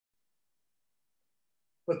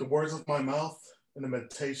Let the words of my mouth and the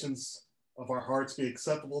meditations of our hearts be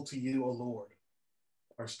acceptable to you, O Lord,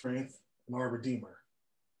 our strength and our Redeemer.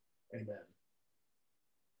 Amen.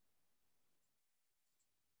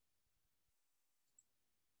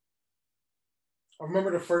 I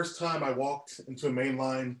remember the first time I walked into a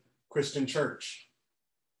mainline Christian church.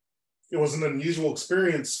 It was an unusual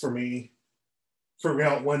experience for me, figuring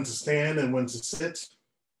out when to stand and when to sit,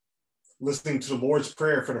 listening to the Lord's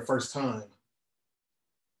Prayer for the first time.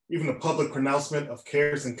 Even the public pronouncement of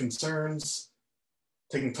cares and concerns,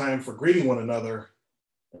 taking time for greeting one another,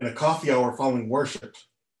 and a coffee hour following worship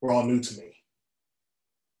were all new to me.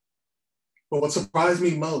 But what surprised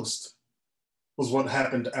me most was what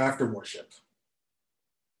happened after worship.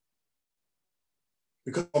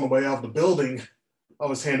 Because on the way out of the building, I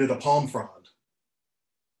was handed a palm frond.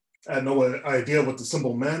 I had no idea what the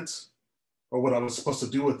symbol meant or what I was supposed to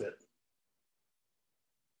do with it.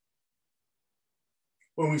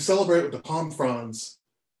 When we celebrate with the palm fronds,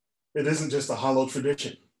 it isn't just a hollow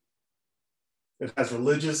tradition. It has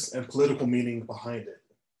religious and political meaning behind it.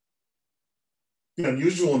 The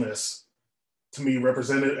unusualness to me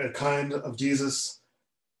represented a kind of Jesus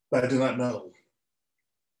that I did not know.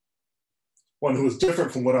 One who was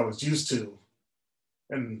different from what I was used to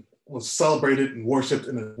and was celebrated and worshiped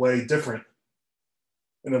in a way different,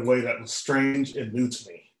 in a way that was strange and new to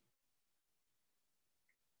me.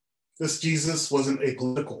 This Jesus wasn't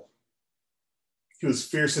apolitical. He was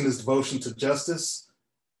fierce in his devotion to justice,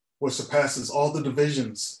 which surpasses all the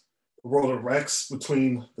divisions the world erects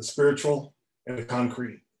between the spiritual and the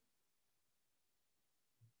concrete.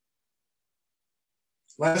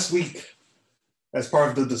 Last week, as part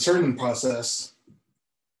of the discernment process,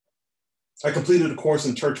 I completed a course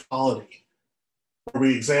in church polity, where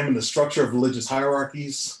we examined the structure of religious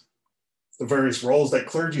hierarchies, the various roles that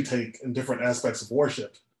clergy take in different aspects of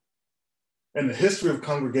worship, and the history of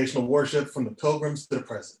congregational worship from the Pilgrims to the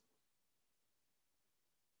present.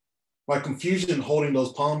 My confusion holding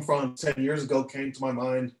those palm fronds 10 years ago came to my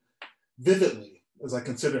mind vividly as I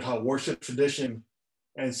considered how worship tradition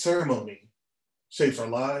and ceremony shapes our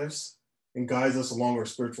lives and guides us along our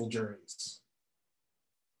spiritual journeys.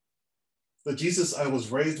 The Jesus I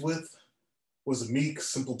was raised with was a meek,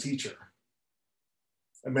 simple teacher,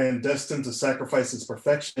 a man destined to sacrifice his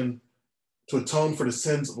perfection to atone for the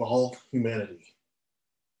sins of all humanity.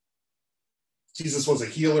 Jesus was a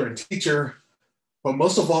healer and teacher, but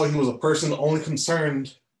most of all, he was a person only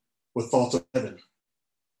concerned with thoughts of heaven.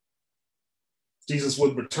 Jesus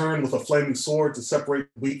would return with a flaming sword to separate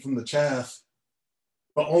the wheat from the chaff,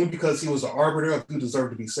 but only because he was the arbiter of who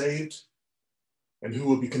deserved to be saved and who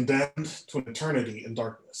would be condemned to an eternity in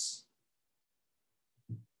darkness.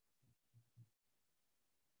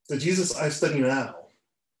 The Jesus I study now,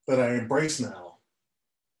 that I embrace now,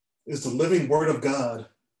 is the living word of God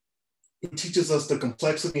who teaches us the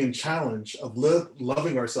complexity and challenge of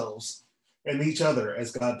loving ourselves and each other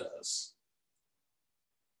as God does.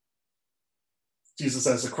 Jesus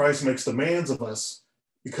as the Christ makes demands of us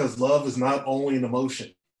because love is not only an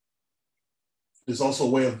emotion, it is also a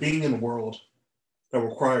way of being in a world that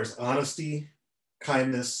requires honesty,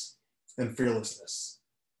 kindness, and fearlessness.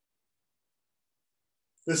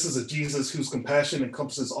 This is a Jesus whose compassion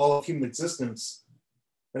encompasses all of human existence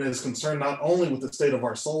and is concerned not only with the state of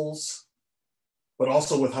our souls, but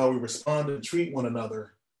also with how we respond and treat one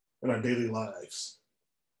another in our daily lives.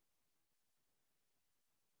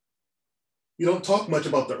 You don't talk much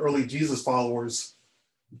about the early Jesus followers'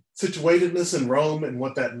 situatedness in Rome and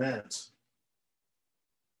what that meant.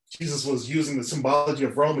 Jesus was using the symbology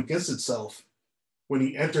of Rome against itself when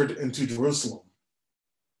he entered into Jerusalem.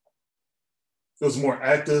 It was more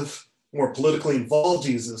active, more politically involved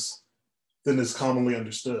Jesus than is commonly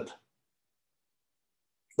understood.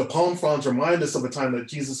 The palm fronds remind us of a time that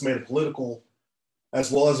Jesus made a political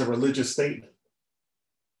as well as a religious statement.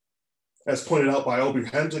 As pointed out by Obi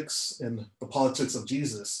Hendricks in The Politics of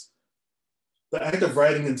Jesus, the act of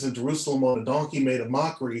riding into Jerusalem on a donkey made a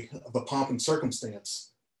mockery of the pomp and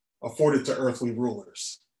circumstance afforded to earthly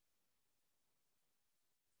rulers.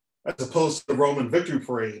 As opposed to the Roman victory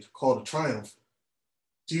parade called a triumph,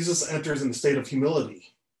 Jesus enters in a state of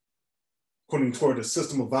humility, pointing toward a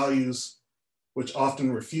system of values which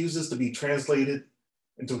often refuses to be translated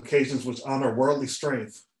into occasions which honor worldly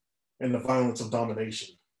strength and the violence of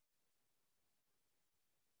domination.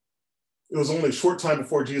 It was only a short time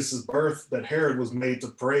before Jesus' birth that Herod was made to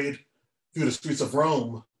parade through the streets of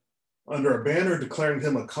Rome under a banner declaring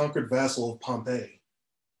him a conquered vassal of Pompey.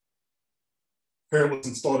 Herod was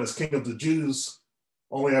installed as king of the Jews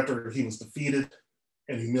only after he was defeated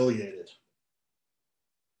and humiliated.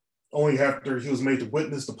 Only after he was made to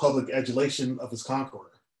witness the public adulation of his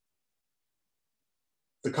conqueror.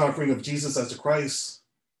 The conquering of Jesus as the Christ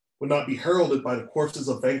would not be heralded by the corpses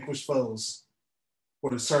of vanquished foes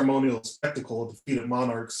or the ceremonial spectacle of defeated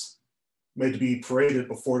monarchs made to be paraded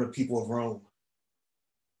before the people of Rome.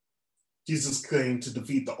 Jesus came to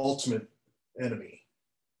defeat the ultimate enemy,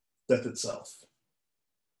 death itself.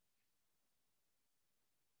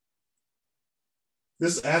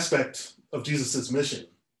 This aspect of Jesus' mission,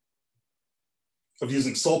 of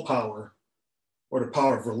using soul power or the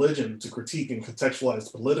power of religion to critique and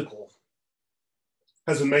contextualize political,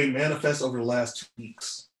 has been made manifest over the last 2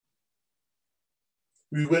 weeks.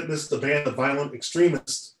 We witnessed a band of violent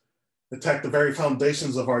extremists attack the very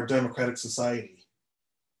foundations of our democratic society,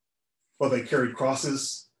 while they carried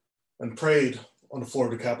crosses and prayed on the floor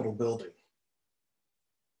of the Capitol building.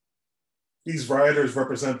 These rioters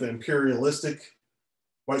represent the imperialistic,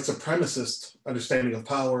 white supremacist understanding of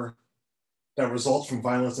power that results from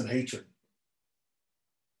violence and hatred.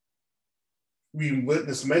 We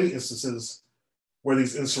witnessed many instances where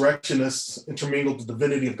these insurrectionists intermingled the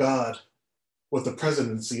divinity of God with the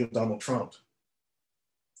presidency of Donald Trump,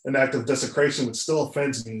 an act of desecration which still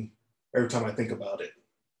offends me every time I think about it.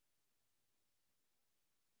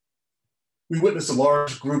 We witnessed a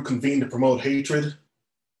large group convene to promote hatred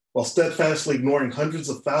while steadfastly ignoring hundreds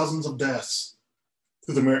of thousands of deaths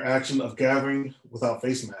through the mere action of gathering without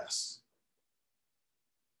face masks.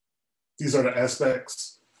 These are the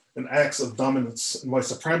aspects and acts of dominance and white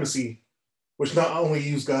supremacy which not only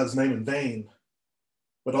use God's name in vain,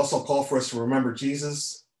 but also call for us to remember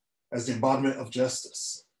Jesus as the embodiment of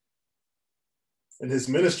justice. In his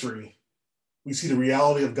ministry, we see the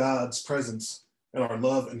reality of God's presence and our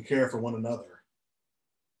love and care for one another,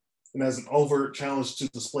 and as an overt challenge to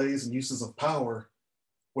displays and uses of power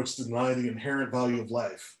which deny the inherent value of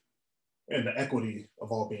life and the equity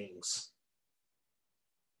of all beings.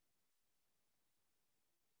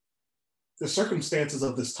 The circumstances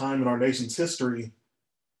of this time in our nation's history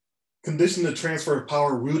condition the transfer of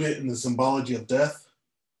power rooted in the symbology of death,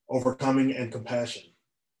 overcoming, and compassion.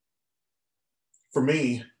 For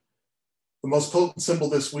me, the most potent symbol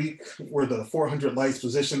this week were the 400 lights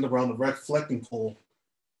positioned around the reflecting pole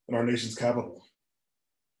in our nation's capital.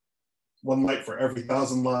 One light for every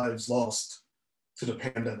 1,000 lives lost to the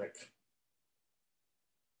pandemic.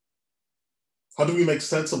 How do we make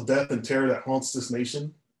sense of death and terror that haunts this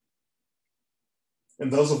nation?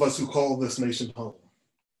 And those of us who call this nation home?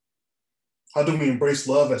 How do we embrace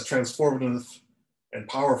love as transformative and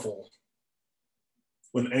powerful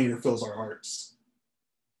when anger fills our hearts?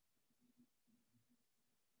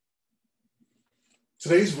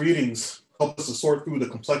 Today's readings help us to sort through the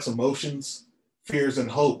complex emotions, fears, and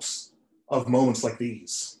hopes of moments like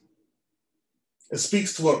these. It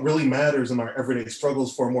speaks to what really matters in our everyday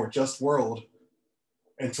struggles for a more just world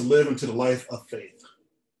and to live into the life of faith.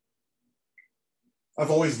 I've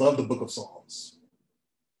always loved the Book of Psalms.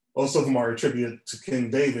 Most of them are attributed to King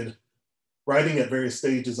David, writing at various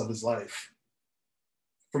stages of his life.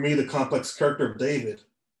 For me, the complex character of David,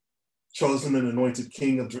 chosen and anointed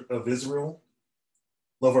king of Israel,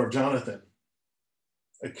 lover of Jonathan,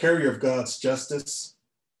 a carrier of God's justice,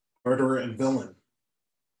 murderer and villain,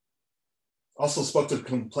 also spoke to the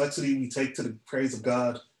complexity we take to the praise of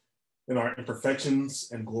God in our imperfections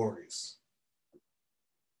and glories.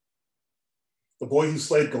 The boy who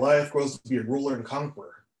slayed Goliath grows to be a ruler and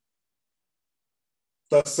conqueror.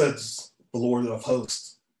 Thus says the Lord of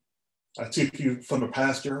hosts, I took you from the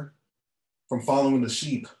pasture, from following the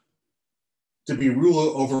sheep, to be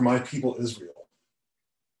ruler over my people Israel.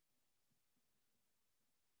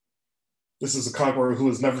 This is a conqueror who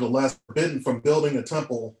is nevertheless forbidden from building a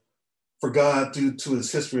temple for God due to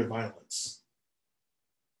his history of violence.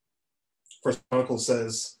 First Chronicles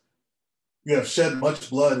says, you have shed much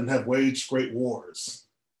blood and have waged great wars.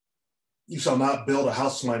 You shall not build a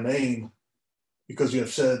house to my name because you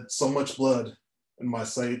have shed so much blood in my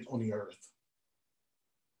sight on the earth.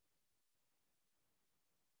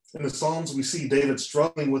 In the Psalms, we see David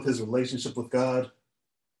struggling with his relationship with God,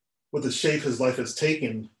 with the shape his life has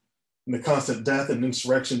taken, and the constant death and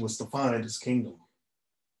insurrection which defined his kingdom.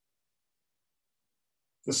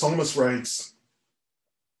 The psalmist writes,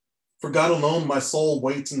 for God alone my soul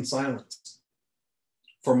waits in silence,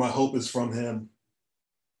 for my hope is from him.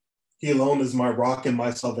 He alone is my rock and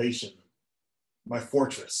my salvation, my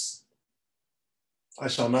fortress. I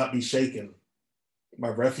shall not be shaken. My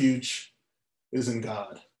refuge is in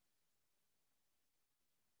God.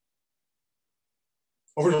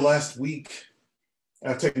 Over the last week,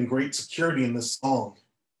 I've taken great security in this song.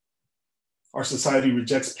 Our society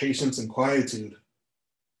rejects patience and quietude,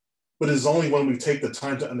 but it is only when we take the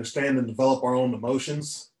time to understand and develop our own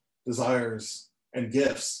emotions, desires, and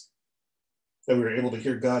gifts that we were able to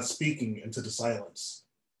hear God speaking into the silence.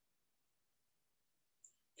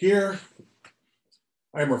 Here,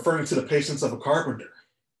 I am referring to the patience of a carpenter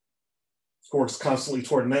who works constantly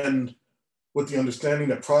toward an end with the understanding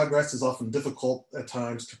that progress is often difficult at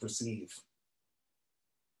times to perceive.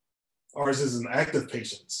 Ours is an active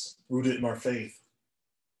patience rooted in our faith.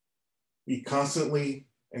 We constantly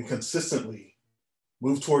and consistently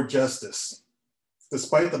move toward justice,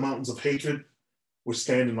 despite the mountains of hatred which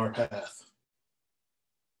stand in our path.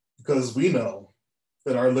 Because we know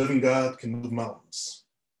that our living God can move mountains.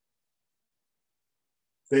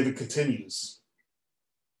 David continues,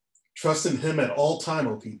 trust in him at all time,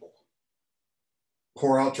 O people.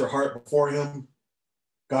 Pour out your heart before him.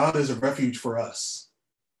 God is a refuge for us.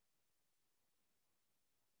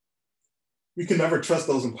 We can never trust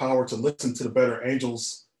those in power to listen to the better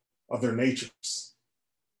angels of their natures,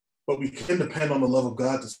 but we can depend on the love of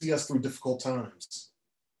God to see us through difficult times.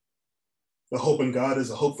 The hope in God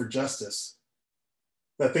is a hope for justice,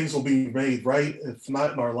 that things will be made right, if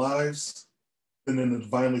not in our lives, then in the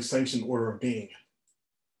divinely sanctioned order of being.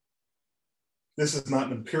 This is not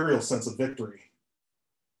an imperial sense of victory,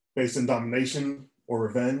 based in domination or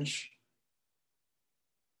revenge.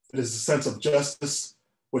 It is a sense of justice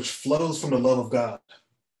which flows from the love of God.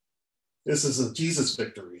 This is a Jesus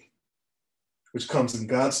victory, which comes in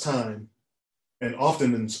God's time and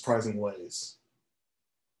often in surprising ways.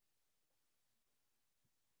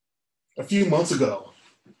 A few months ago,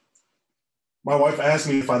 my wife asked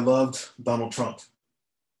me if I loved Donald Trump.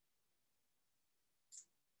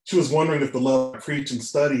 She was wondering if the love I preach and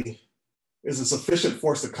study is a sufficient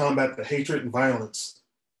force to combat the hatred and violence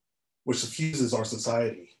which suffuses our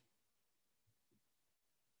society.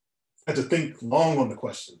 I had to think long on the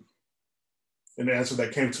question, and the answer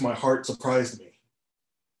that came to my heart surprised me.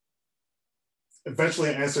 Eventually,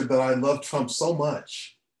 I answered that I love Trump so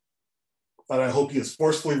much that I hope he is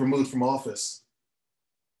forcefully removed from office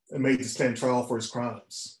and made to stand trial for his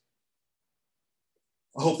crimes.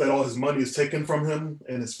 I hope that all his money is taken from him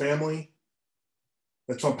and his family,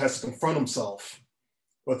 that Trump has to confront himself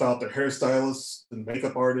without the hairstylists and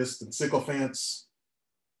makeup artists and sycophants,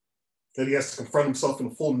 that he has to confront himself in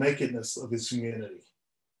the full nakedness of his humanity,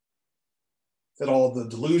 that all the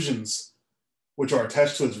delusions which are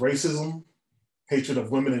attached to his racism, hatred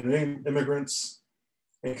of women and immigrants,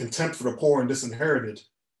 and contempt for the poor and disinherited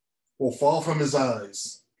will fall from his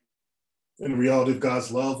eyes, and the reality of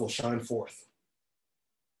God's love will shine forth.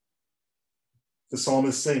 The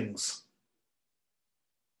psalmist sings,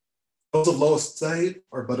 those of low estate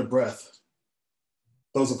are but a breath.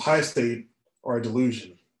 Those of high estate are a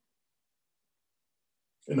delusion.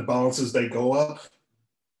 In the balances they go up,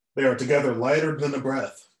 they are together lighter than a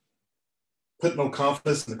breath. Put no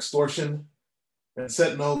confidence in extortion, and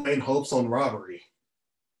set no vain hopes on robbery.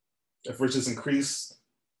 If riches increase,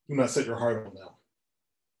 do not set your heart on them.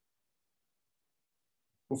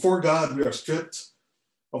 Before God, we are stripped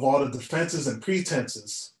of all the defenses and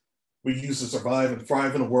pretenses we use to survive and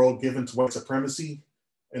thrive in a world given to white supremacy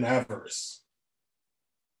and avarice.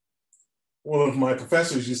 One of my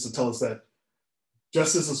professors used to tell us that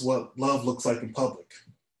justice is what love looks like in public.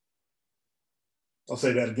 I'll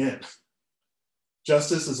say that again.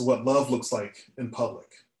 Justice is what love looks like in public.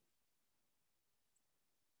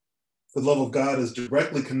 The love of God is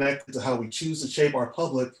directly connected to how we choose to shape our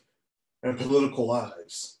public and political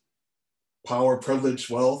lives. Power, privilege,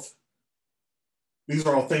 wealth, these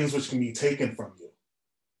are all things which can be taken from you.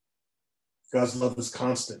 God's love is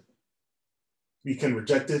constant. We can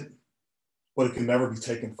reject it, but it can never be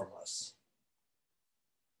taken from us.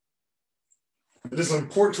 It is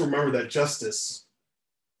important to remember that justice,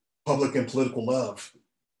 public and political love,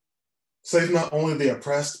 saves not only the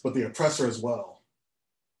oppressed, but the oppressor as well.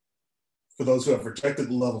 For those who have rejected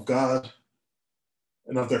the love of God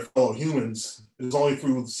and of their fellow humans, it is only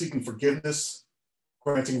through seeking forgiveness,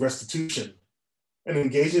 granting restitution, and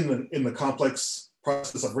engaging in the complex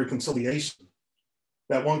process of reconciliation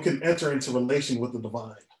that one can enter into relation with the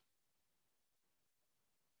divine.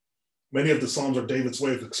 Many of the Psalms are David's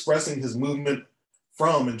way of expressing his movement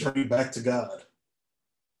from and journey back to God.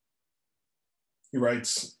 He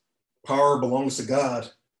writes, power belongs to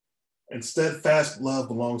God, and steadfast love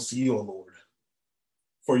belongs to you, O Lord,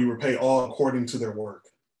 for you repay all according to their work.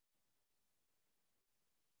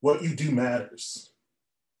 What you do matters.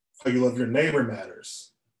 How you love your neighbor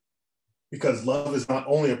matters, because love is not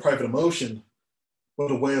only a private emotion,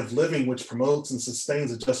 but a way of living which promotes and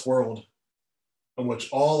sustains a just world in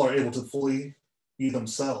which all are able to fully be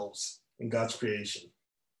themselves in God's creation.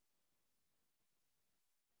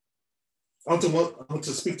 I want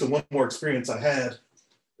to speak to one more experience I had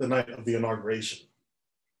the night of the inauguration.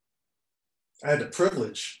 I had the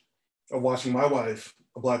privilege of watching my wife,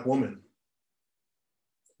 a Black woman,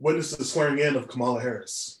 witness the swearing in of Kamala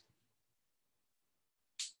Harris.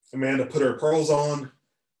 Amanda put her pearls on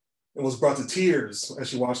and was brought to tears as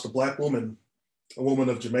she watched a Black woman, a woman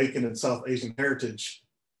of Jamaican and South Asian heritage,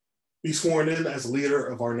 be sworn in as leader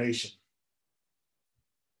of our nation.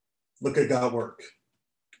 Look at God work.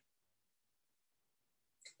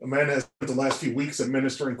 Amanda has spent the last few weeks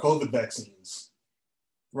administering COVID vaccines,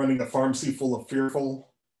 running a pharmacy full of fearful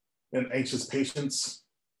and anxious patients,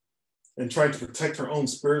 and trying to protect her own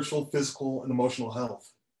spiritual, physical, and emotional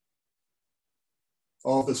health.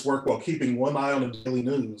 All of this work while keeping one eye on the daily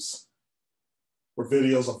news, where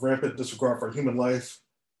videos of rampant disregard for human life,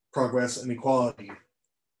 progress, and equality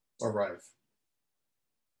are rife.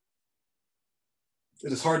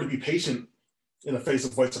 It is hard to be patient in the face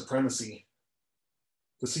of white supremacy,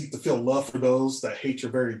 to seek to feel love for those that hate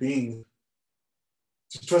your very being,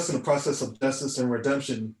 to trust in the process of justice and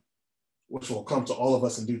redemption, which will come to all of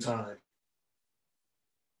us in due time.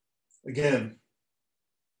 Again,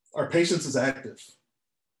 our patience is active.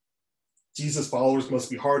 Jesus followers must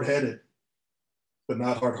be hard-headed, but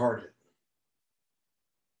not hard-hearted.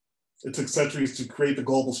 It took centuries to create the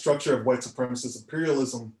global structure of white supremacist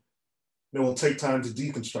imperialism, and it will take time to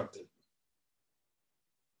deconstruct it.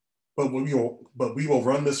 But we will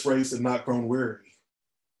run this race and not grow weary.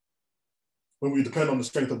 When we depend on the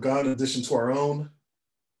strength of God in addition to our own,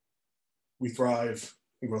 we thrive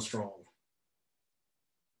and grow strong.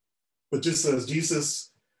 But just as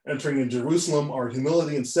Jesus entering in Jerusalem, our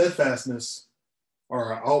humility and steadfastness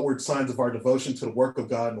are our outward signs of our devotion to the work of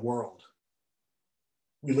God in the world.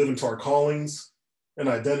 We live into our callings and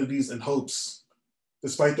identities and hopes,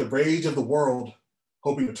 despite the rage of the world,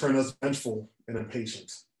 hoping to turn us vengeful and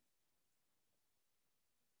impatient.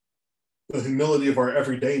 The humility of our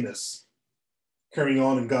everydayness, carrying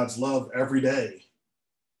on in God's love every day,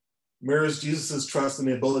 mirrors Jesus' trust in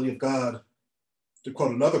the ability of God, to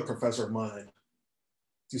quote another professor of mine,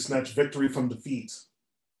 to snatch victory from defeat.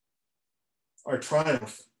 Our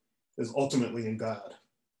triumph is ultimately in God.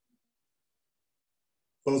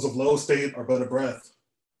 Those of low estate are but a breath.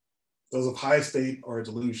 Those of high estate are a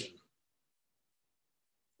delusion.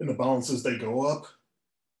 In the balances they go up,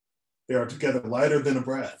 they are together lighter than a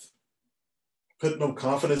breath. Put no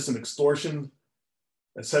confidence in extortion,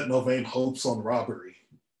 and set no vain hopes on robbery.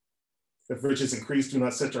 If riches increase, do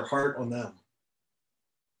not set your heart on them.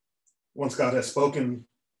 Once God has spoken,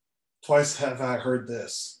 twice have I heard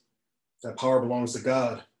this, that power belongs to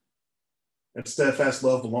God, and steadfast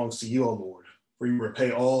love belongs to you, O Lord, for you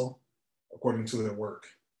repay all according to their work.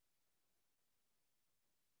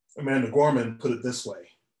 Amanda Gorman put it this way: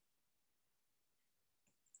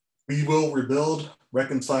 we will rebuild,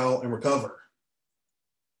 reconcile, and recover.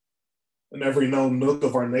 In every known nook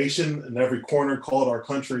of our nation, in every corner called our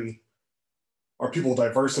country, our people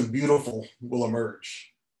diverse and beautiful will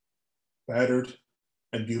emerge, battered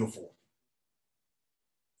and beautiful.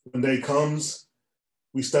 When day comes,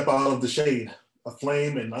 we step out of the shade,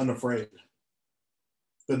 aflame and unafraid.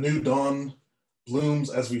 The new dawn blooms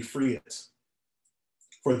as we free it,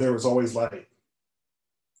 for there is always light.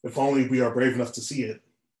 If only we are brave enough to see it.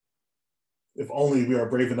 If only we are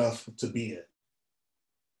brave enough to be it.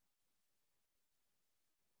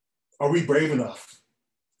 Are we brave enough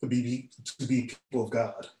to be people of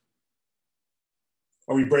God?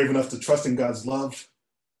 Are we brave enough to trust in God's love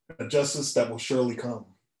and the justice that will surely come?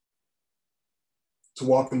 To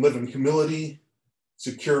walk and live in humility,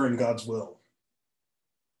 secure in God's will.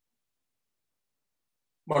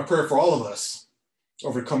 My prayer for all of us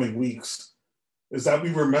over the coming weeks is that we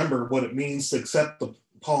remember what it means to accept the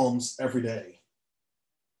palms every day.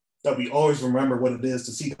 That we always remember what it is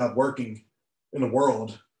to see God working in the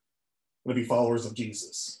world and to be followers of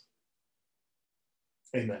Jesus.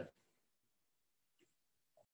 Amen.